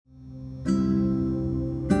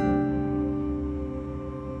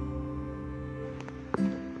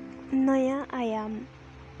नयाँ आयाम।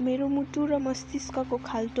 मेरो मुटु र मस्तिष्कको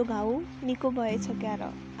खाल्टो घाउ निको भएछ क्यार।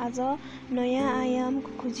 आज नयाँ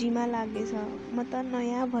आयामको खोजीमा लागेछ। म त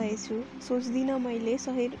नयाँ भएछु। सोच्दिनँ मैले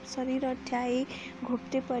शरीर अठ्याई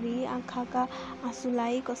घोप्टे परी आँखाका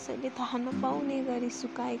आँसुलाई कसैले थाहा नपाउने गरी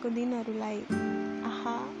सुकाएको दिनहरूलाई।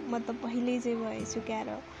 आहा, म त पहिल्यै जे भएछु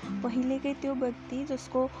क्यार। पहिलेकै त्यो व्यक्ति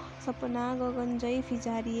जसको सपना गगनजै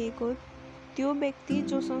फिजारिएको, त्यो व्यक्ति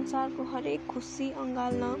जो संसारको हरेक खुसी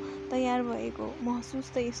अँगाल्न तयार भएको।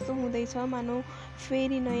 महसुस त यस्तो हुँदैछ मानौ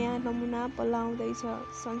फेरि नयाँ नमुना पलाउँदैछ।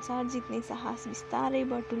 संसार जित्ने साहस बिस्तारै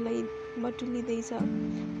बटुलिँदैछ।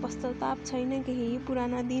 पश्चाताप छैन केही।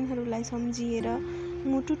 पुराना दिनहरूलाई सम्झिएर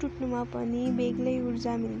मुटु टुट्नुमा पनि बेग्लै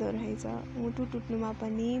ऊर्जा मिल्दो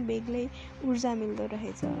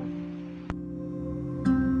रहेछ।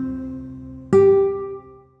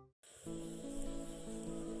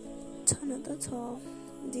 छन त छ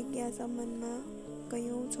जिज्ञासा मनमा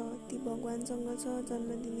कयौँ छ। ती भगवानसँग छ, जन्म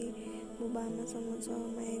दिने बुबाआमासँग छ,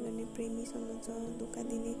 माया गर्ने प्रेमीसँग छ, धोका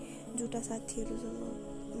दिने झुटा साथीहरूसँग,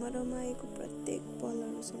 म रमाएको प्रत्येक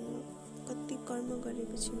पलहरूसँग। कति कर्म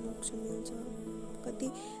गरेपछि मोक्ष मिल्छ, कति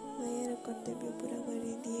माया र कर्तव्य पुरा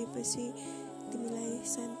गरिदिएपछि तिमीलाई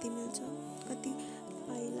शान्ति मिल्छ, कति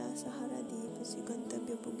पाइला सहारा दिएपछि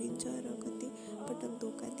गन्तव्य पुगिन्छ र कति पटक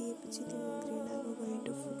धोका दिएपछि तिम्रो घृणाको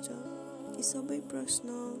घैँटो फुट्छ। यी सबै प्रश्न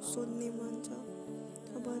सोध्ने मन छ।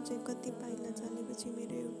 अब अझै कति पाइला चालेपछि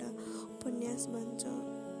मेरो एउटा उपन्यास बन्छ।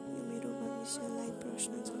 यो मेरो भविष्यलाई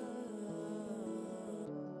प्रश्न छ।